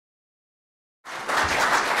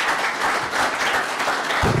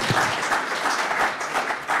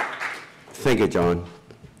Thank you, John,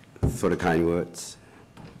 for the kind words.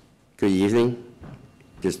 Good evening,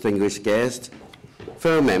 distinguished guests,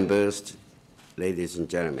 fellow members, ladies and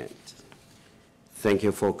gentlemen. Thank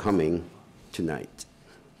you for coming tonight.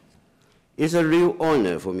 It's a real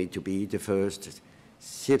honor for me to be the first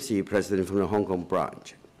CIBSE president from the Hong Kong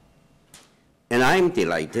branch. And I'm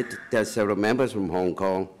delighted that several members from Hong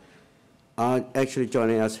Kong are actually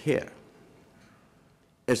joining us here.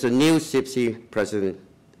 As the new CIBSE president,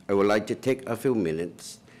 I would like to take a few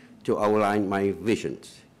minutes to outline my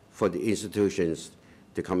visions for the institutions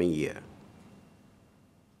the coming year.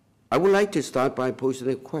 I would like to start by posing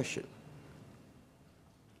a question.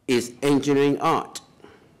 Is engineering art?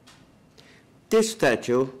 This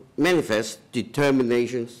statue manifests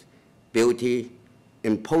determination, beauty,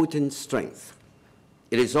 and potent strength.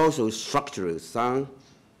 It is also structurally sound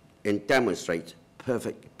and demonstrates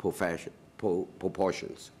perfect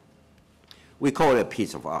proportions. We call it a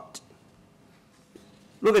piece of art.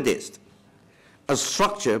 Look at this. A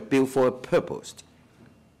structure built for a purpose,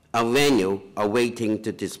 a venue awaiting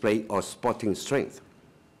the display of sporting strength.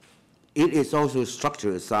 It is also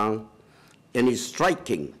structurally sound and is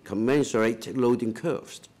striking commensurate loading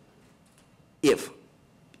curves. If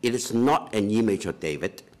it is not an image of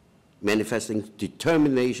David, manifesting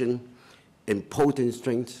determination and potent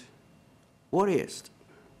strength, what is?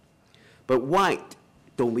 But why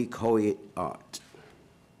don't we call it art?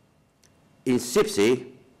 In CIBSE,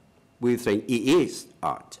 we think it is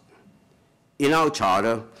art. In our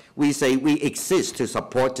charter, we say we exist to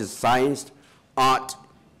support the science, art,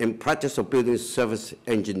 and practice of building service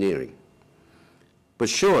engineering. But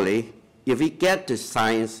surely, if we get the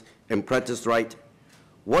science and practice right,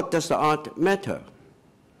 what does the art matter?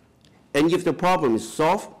 And if the problem is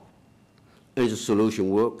solved and the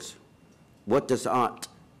solution works, what does art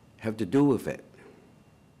have to do with it?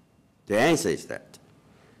 The answer is that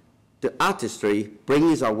the artistry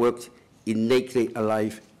brings our work innately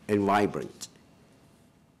alive and vibrant.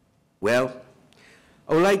 Well,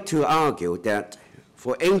 I would like to argue that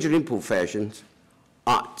for engineering professions,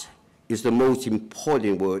 art is the most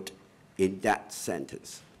important word in that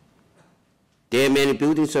sentence. There are many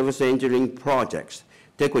building service engineering projects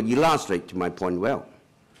that could illustrate my point well.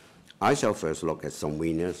 I shall first look at some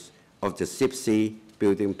winners of the CIBSE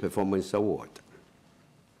Building Performance Award.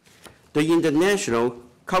 The International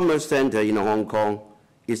Commerce Center in Hong Kong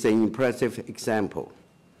is an impressive example.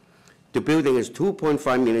 The building is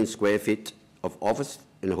 2.5 million square feet of office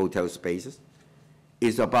and hotel spaces.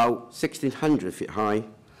 It's about 1,600 feet high,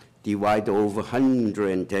 divided over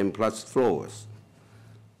 110 plus floors.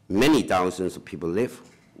 Many thousands of people live,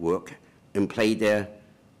 work, and play there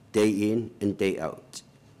day in and day out.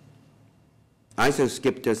 I shall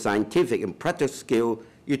skip the scientific and practical skill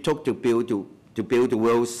it took to build the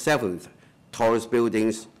world's 7th tallest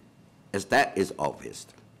buildings, as that is obvious.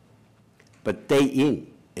 But day in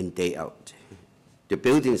and day out, the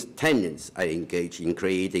building's tenants are engaged in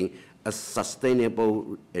creating a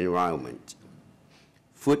sustainable environment.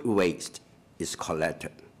 Food waste is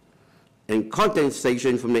collected, and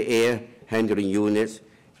condensation from the air handling units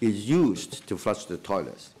is used to flush the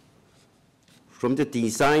toilets. From the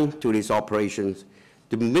design to its operations,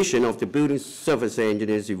 the mission of the building service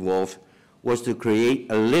engineers involved was to create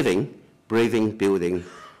a living, breathing building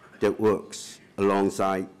that works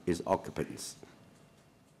alongside its occupants.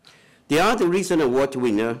 The other recent award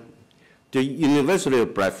winner, the University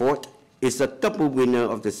of Bradford, is a double winner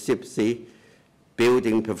of the CIBSE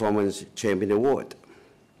Building Performance Champion Award.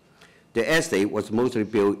 The estate was mostly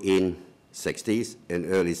built in 60s and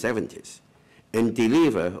early 70s and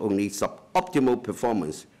delivered only suboptimal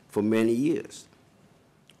performance for many years.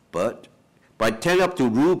 But by turning up the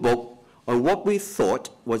rule book on what we thought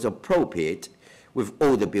was appropriate with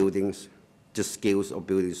all the buildings, the skills of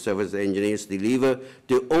building service engineers deliver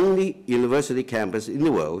the only university campus in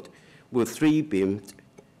the world with 3 beamed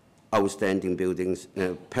outstanding buildings and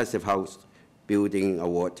a passive house building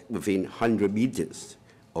award within 100 meters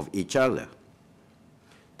of each other.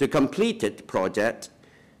 The completed project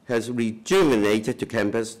has rejuvenated the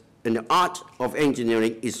campus, and the art of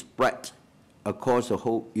engineering is spread across the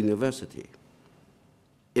whole university.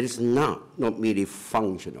 It is not merely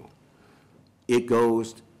functional. It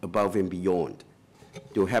goes above and beyond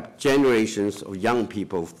to help generations of young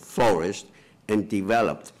people flourish and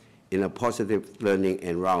develop in a positive learning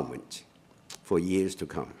environment for years to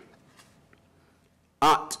come.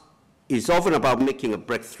 Art is often about making a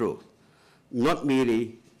breakthrough, not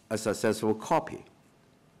merely a successful copy.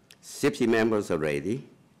 CIBSE members are ready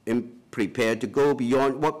and prepared to go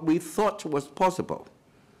beyond what we thought was possible.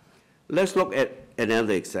 Let's look at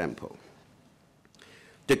another example.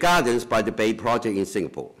 The Gardens by the Bay project in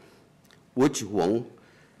Singapore which won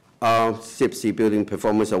our CIBSE Building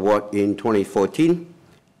Performance Award in 2014,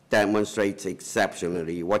 demonstrates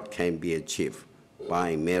exceptionally what can be achieved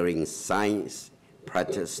by marrying science,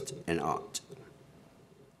 practice, and art.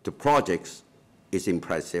 The project is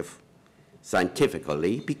impressive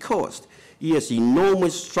scientifically because it has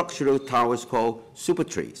enormous structural towers called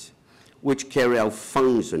supertrees, which carry out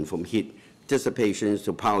function from heat dissipation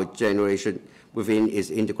to power generation within its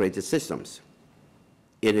integrated systems.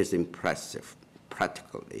 It is impressive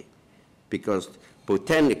practically because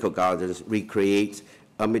botanical gardens recreate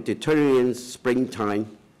a Mediterranean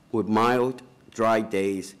springtime with mild, dry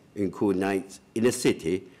days and cool nights in a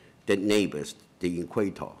city that neighbors the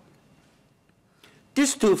equator.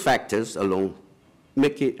 These two factors alone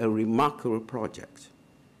make it a remarkable project.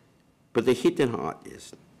 But the hidden heart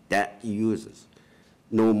is that it uses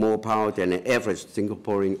no more power than an average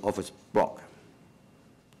Singaporean office block.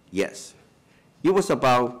 Yes, it was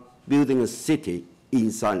about building a city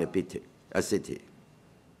inside a city.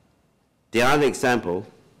 The other example,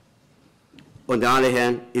 on the other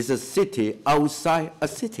hand, is a city outside a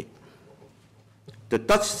city. The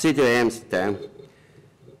Dutch city of Amsterdam,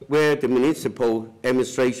 where the municipal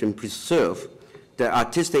administration preserved the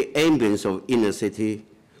artistic ambience of inner city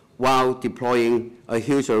while deploying a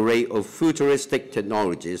huge array of futuristic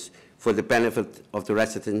technologies for the benefit of the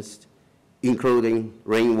residents, including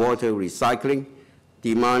rainwater recycling,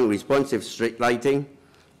 demand-responsive street lighting,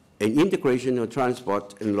 and integration of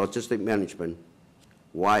transport and logistic management,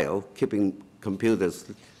 while keeping computers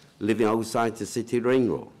living outside the city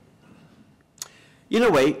ring road. In a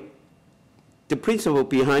way, the principle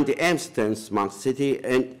behind the Amsterdam Smart City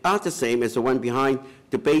are the same as the one behind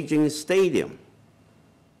the Beijing Stadium,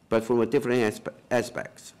 but from a different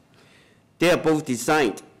aspects. They are both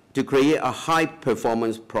designed to create a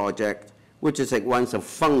high-performance project, which is at once a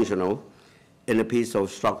functional and a piece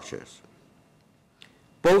of structures.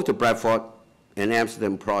 Both the Bradford and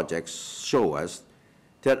Amsterdam projects show us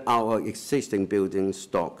that our existing building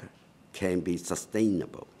stock can be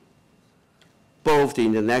sustainable. Both the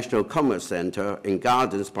International Commerce Center and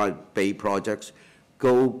Gardens by the Bay projects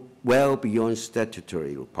go well beyond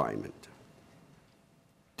statutory requirement.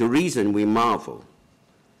 The reason we marvel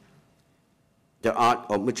the art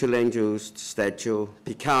of Michelangelo's statue,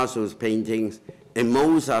 Picasso's paintings, and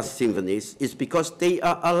Mozart's symphonies is because they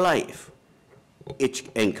are alive. Each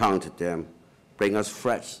encounter them brings us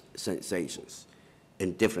fresh sensations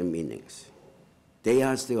and different meanings. They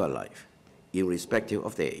are still alive, irrespective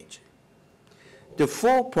of their age. The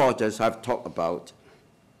four projects I've talked about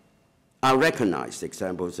are recognized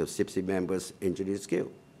examples of CIBSE members' engineering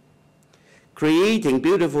skill, creating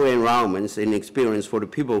beautiful environments and experience for the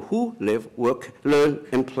people who live, work, learn,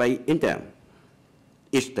 and play in them.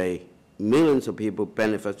 Each day, millions of people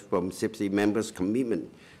benefit from CIBSE members'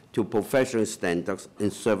 commitment to professional standards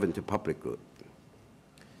and serving the public good.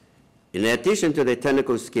 In addition to the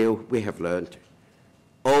technical skill we have learned,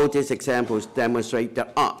 all these examples demonstrate the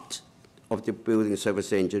art of the building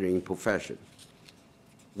service engineering profession.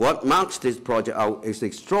 What marks this project out as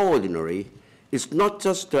extraordinary is not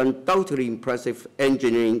just the undoubtedly impressive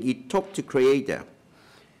engineering it took to create them,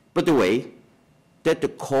 but the way that the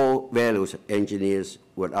core values of engineers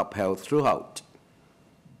were upheld throughout: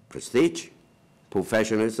 prestige,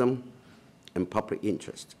 professionalism, and public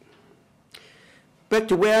interest. Back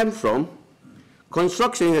to where I'm from,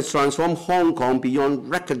 construction has transformed Hong Kong beyond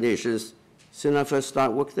recognitions since I first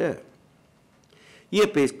started work there.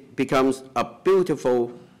 It becomes a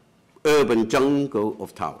beautiful urban jungle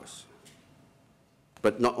of towers.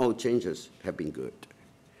 But not all changes have been good.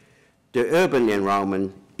 The urban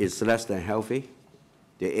environment is less than healthy.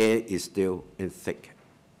 The air is still and thick.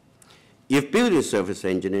 If building service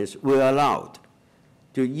engineers were allowed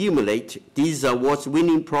to emulate these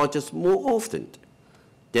award-winning projects more often,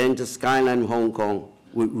 then the skyline of Hong Kong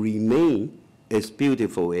would remain as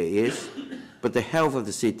beautiful as it is, but the health of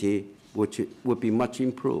the city would be much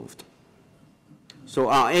improved. So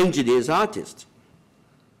our engineers, artists,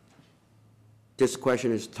 this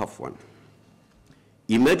question is a tough one.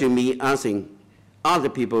 Imagine me asking other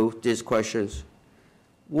people these questions.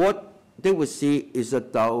 What they would see is a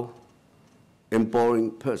dull and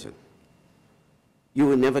boring person. You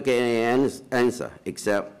will never get any answer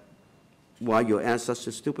except why you ask such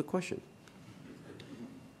a stupid question.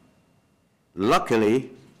 Luckily,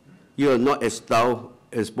 you are not as dull,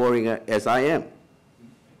 as boring as I am.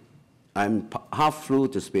 I'm half through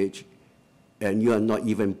the speech, and you are not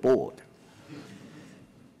even bored.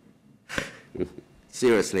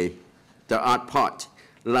 Seriously, the art part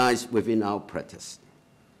lies within our practice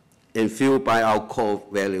and fueled by our core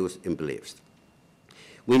values and beliefs.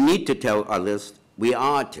 We need to tell others we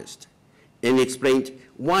are artists and explained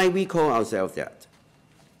why we call ourselves that.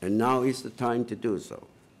 And now is the time to do so.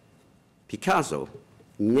 Picasso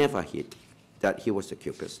never hid that he was a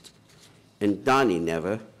cubist, and Dali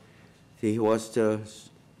never. He was the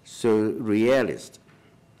surrealist.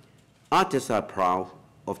 Artists are proud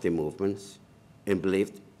of their movements and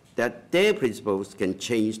believe that their principles can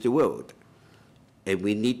change the world. And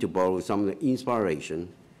we need to borrow some of the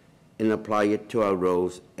inspiration and apply it to our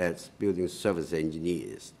roles as building service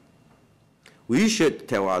engineers. We should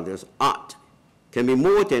tell others art can be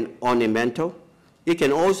more than ornamental. It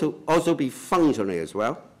can also be functional as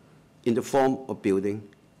well, in the form of building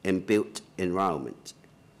and built environment.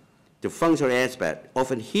 The functional aspect,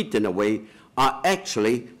 often hidden away, are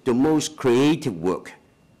actually the most creative work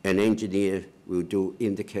an engineer will do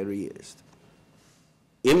in their careers.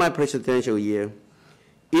 In my presidential year,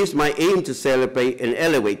 it is my aim to celebrate and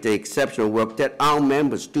elevate the exceptional work that our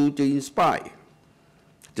members do to inspire.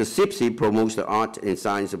 The CIBSE promotes the art and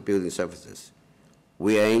science of building services.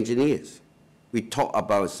 We are engineers. We talk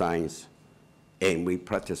about science, and we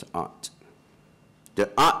practice art. The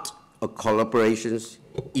art of collaborations,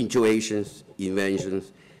 intuitions,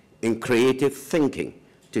 inventions, and creative thinking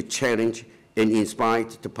to challenge and inspire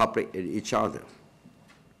the public and each other.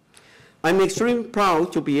 I'm extremely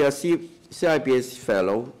proud to be a CIBSE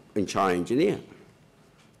Fellow and Child Engineer.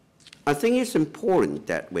 I think it's important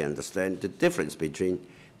that we understand the difference between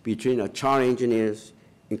our child engineers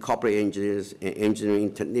and corporate engineers and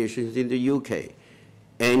engineering technicians in the UK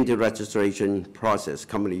and the registration process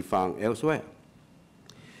commonly found elsewhere.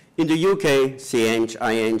 In the UK, CEng,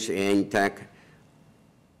 IEng, and Tech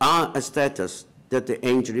are a status that the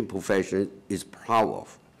engineering profession is proud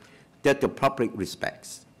of, that the public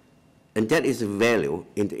respects, and that is a value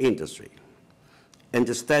in the industry. And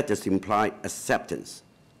the status implies acceptance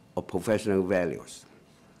of professional values.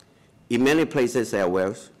 In many places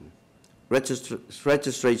elsewhere,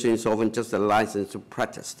 registration is often just a license to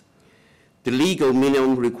practice, the legal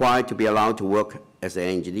minimum required to be allowed to work as an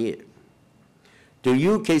engineer.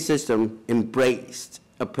 The UK system embraced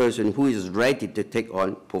a person who is ready to take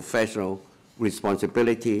on professional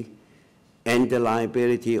responsibility and the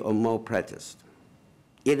liability of malpractice.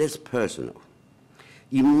 It is personal.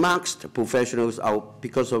 It marks the professionals out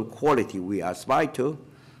because of quality we aspire to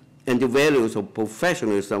and the values of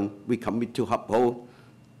professionalism we commit to uphold,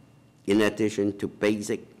 in addition to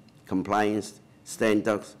basic compliance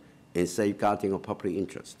standards and safeguarding of public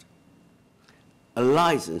interest. A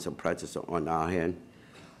license of practice, on our hand,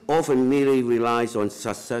 often merely relies on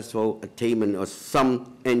successful attainment of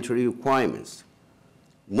some entry requirements.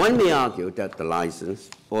 One may argue that the license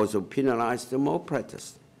also penalizes the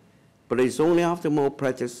malpractice, but it's only after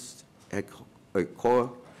malpractice occurs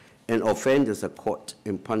and offenders are caught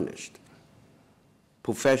and punished.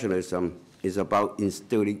 Professionalism is about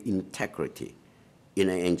instilling integrity in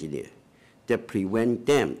an engineer that prevent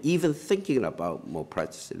them even thinking about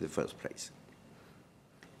malpractice in the first place.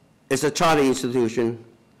 As a charter institution,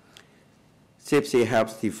 CIBSE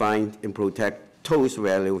helps define and protect those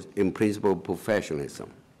values and principles of professionalism.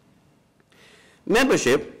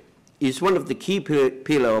 Membership is one of the key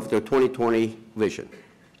pillars of the 2020 vision,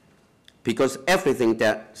 because everything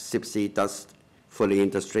that CIBSE does for the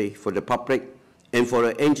industry, for the public, and for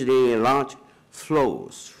the engineering at large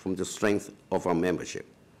flows from the strength of our membership.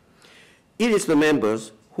 It is the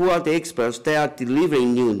members who are the experts that are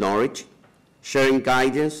delivering new knowledge, sharing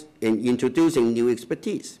guidance, and introducing new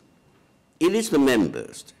expertise. It is the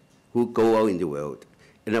members who go out in the world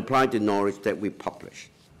and apply the knowledge that we publish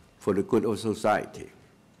for the good of society.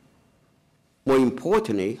 More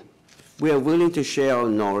importantly, we are willing to share our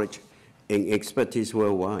knowledge and expertise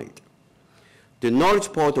worldwide. The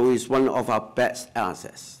knowledge portal is one of our best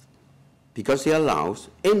assets because it allows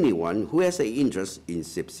anyone who has an interest in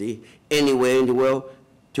CIBSE anywhere in the world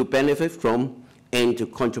to benefit from and to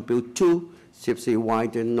contribute to CIBSE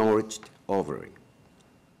wider knowledge offering.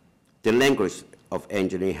 The language of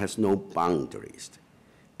engineering has no boundaries,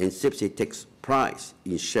 and CIBSE takes pride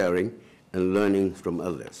in sharing and learning from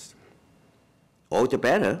others. All the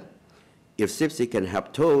better if CIBSE can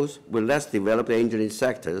help those with less developed engineering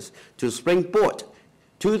sectors to springboard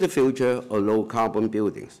to the future of low-carbon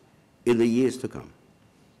buildings in the years to come.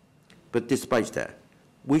 But despite that,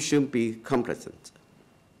 we shouldn't be complacent.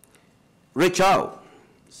 Reach out.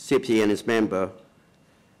 CIBSE and its members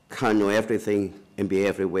can't know everything and be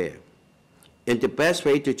everywhere. And the best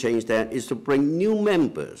way to change that is to bring new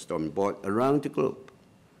members on board around the globe.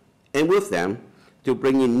 And with them, to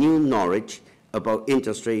bring in new knowledge about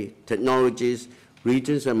industry, technologies,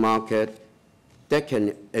 regions, and market that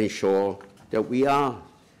can ensure that we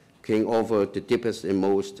can offer the deepest and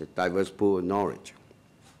most diverse pool of knowledge.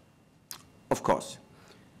 Of course,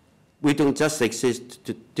 we don't just exist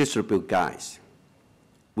to distribute guides.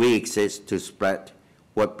 We exist to spread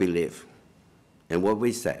what we live and what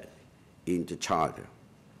we said in the Charter.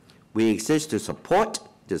 We exist to support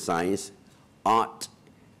the science, art,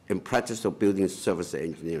 and practice of building service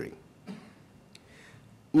engineering.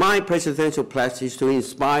 My presidential pledge is to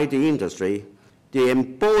inspire the industry to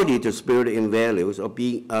embody the spirit and values of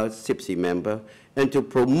being a CIBSE member and to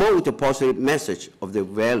promote the positive message of the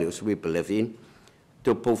values we believe in,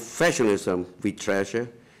 the professionalism we treasure,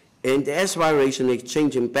 and the aspiration of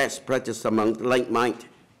exchanging best practice among like-minded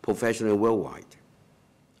professionals worldwide.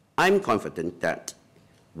 I'm confident that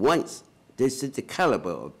once this is the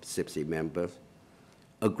caliber of CIBSE members,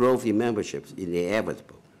 a growth in memberships is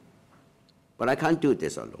inevitable. But I can't do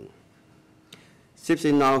this alone.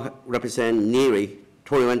 CIBSE now represents nearly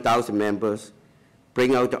 21,000 members,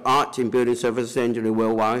 bring out the art in building services engineering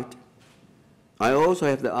worldwide. I also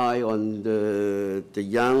have the eye on the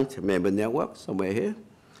young member network somewhere here,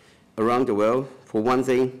 around the world. For one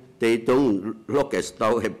thing, they don't look as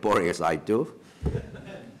dull and boring as I do.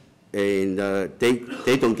 And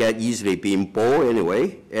they don't get easily being bored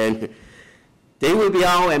anyway. And they will be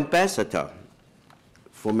our ambassador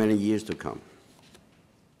for many years to come.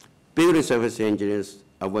 Building service engineers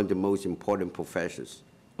are one of the most important professions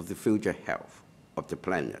of the future health of the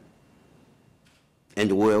planet. And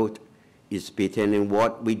the world is pretending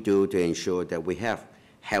what we do to ensure that we have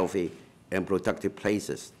healthy and productive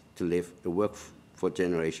places to live and work for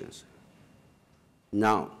generations.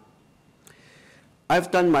 Now, I've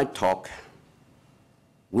done my talk.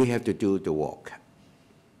 We have to do the walk.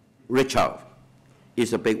 Reach out.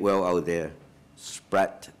 It's a big world out there.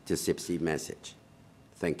 Spread the CIBSE message.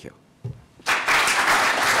 Thank you.